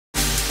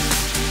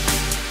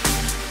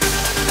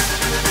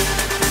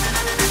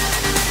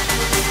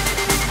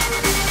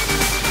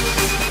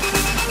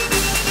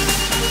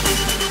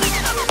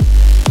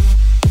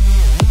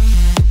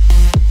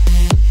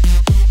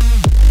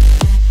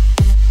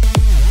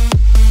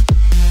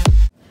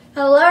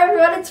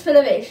it's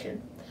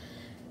Finnovation.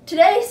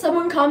 Today,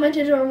 someone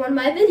commented on one of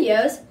my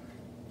videos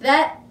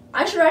that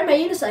I should ride my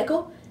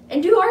unicycle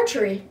and do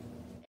archery.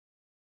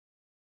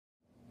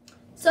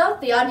 So,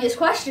 the obvious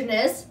question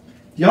is...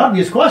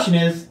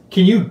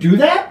 can you do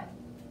that?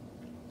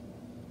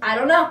 I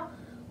don't know.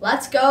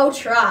 Let's go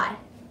try.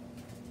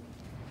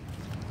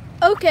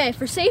 Okay,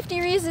 for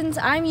safety reasons,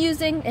 I'm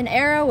using an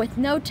arrow with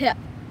no tip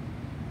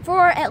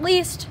for at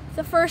least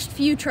the first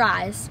few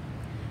tries.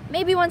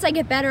 Maybe once I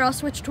get better, I'll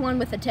switch to one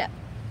with a tip.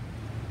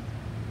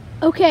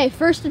 Okay,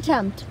 first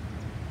attempt.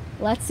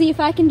 Let's see if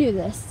I can do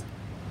this.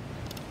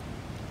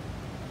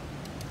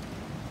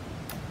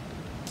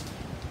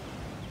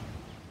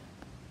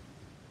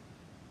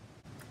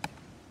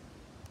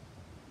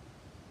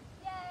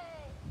 Yay!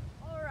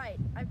 Alright,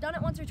 I've done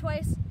it once or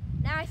twice.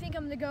 Now I think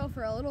I'm going to go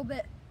for a little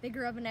bit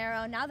bigger of an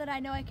arrow, now that I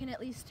know I can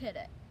at least hit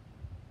it.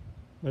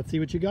 Let's see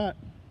what you got.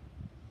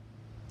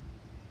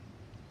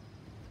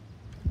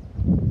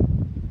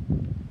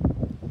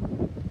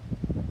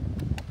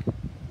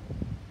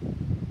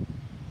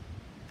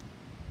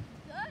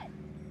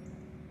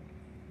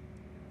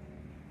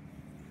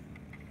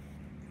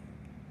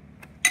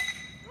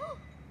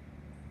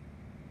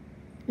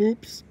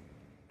 Oops.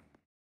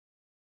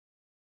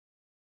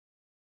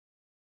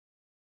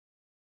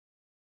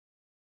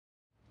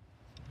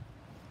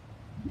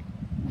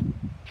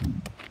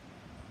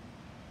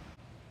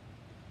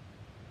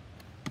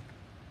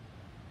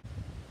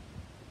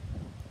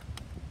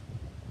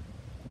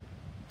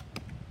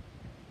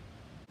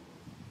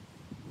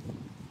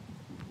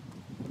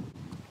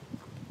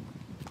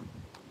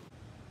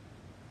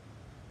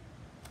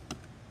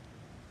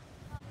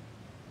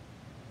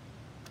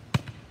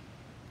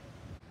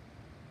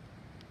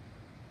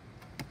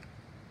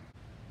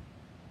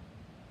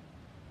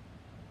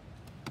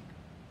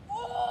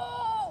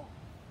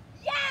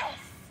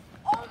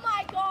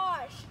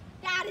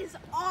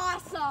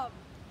 Awesome!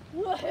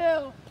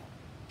 Woohoo!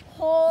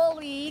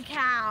 Holy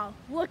cow!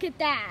 Look at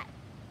that!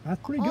 That's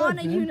pretty good. On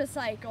a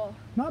unicycle.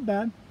 Not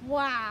bad.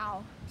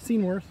 Wow.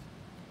 Seen worse.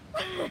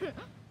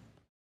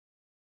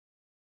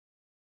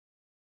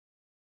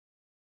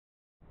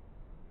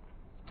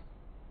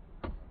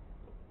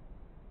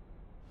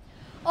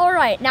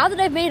 Alright, now that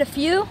I've made a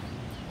few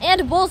and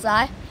a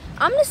bullseye,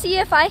 I'm going to see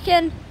if I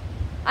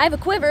have a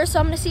quiver, so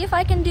I'm going to see if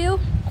I can do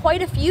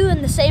quite a few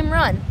in the same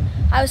run.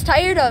 I was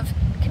tired of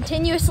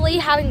continuously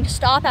having to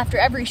stop after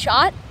every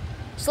shot,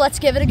 so let's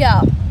give it a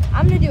go.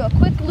 I'm going to do a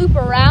quick loop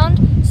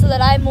around so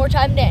that I have more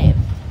time to aim.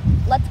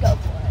 Let's go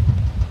for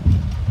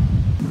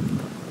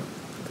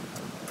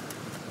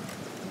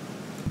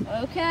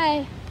it.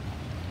 Okay.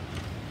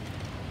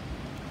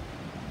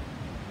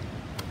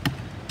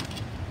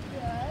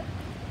 Good.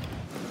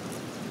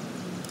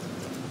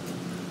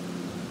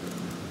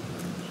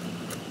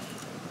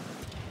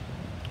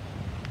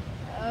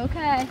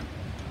 Okay.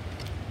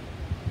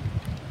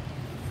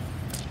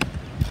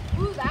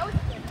 Ooh, that was a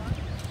good one.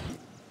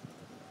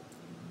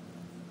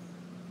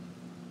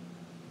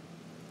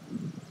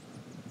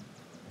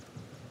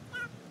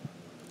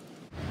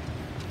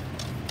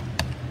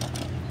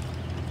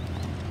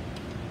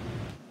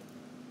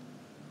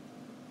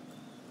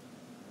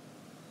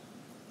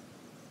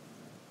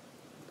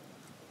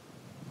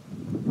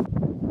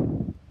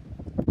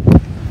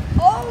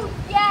 Oh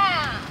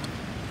yeah!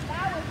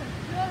 That was a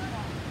good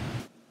one.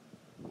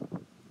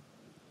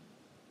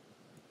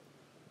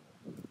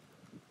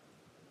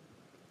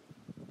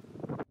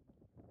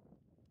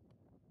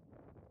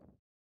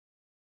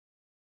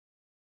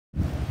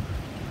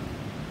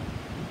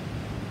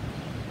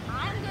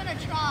 I'm gonna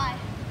try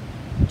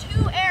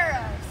 2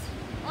 arrows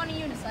on a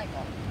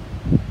unicycle.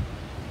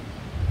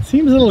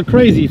 Seems a little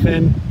crazy,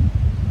 Finn.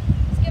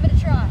 Let's give it a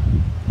try.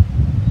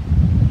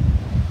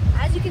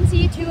 As you can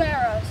see, 2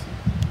 arrows.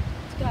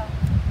 Let's go.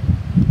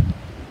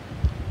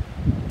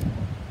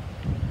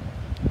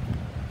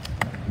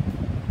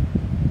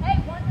 Hey,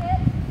 1 hit.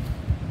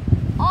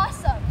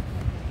 Awesome.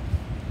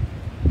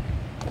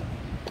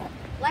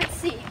 Let's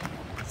see.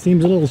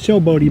 Seems a little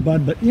showboaty,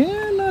 bud, but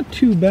yeah, not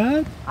too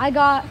bad. I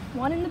got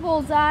 1 in the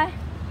bullseye,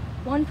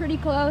 1 pretty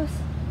close,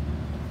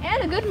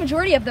 and a good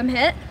majority of them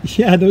hit.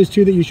 Yeah, those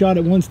 2 that you shot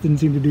at once didn't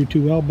seem to do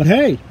too well, but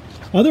hey,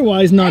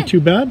 otherwise not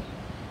too bad.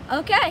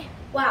 Okay.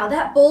 Wow,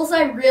 that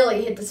bullseye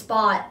really hit the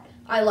spot.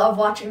 I love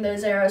watching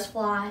those arrows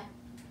fly.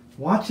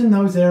 Watching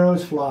those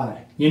arrows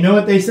fly. You know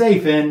what they say,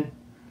 Finn?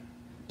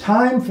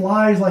 Time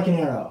flies like an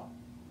arrow,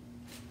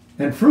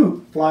 and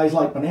fruit flies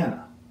like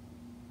banana.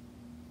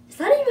 Is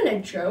that even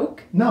a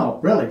joke? No,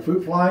 really,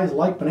 fruit flies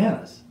like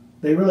bananas.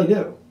 They really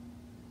do.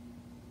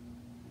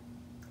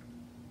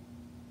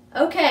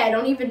 Okay, I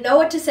don't even know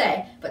what to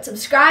say, but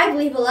subscribe,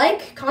 leave a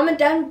like, comment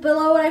down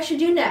below what I should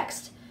do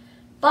next.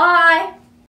 Bye!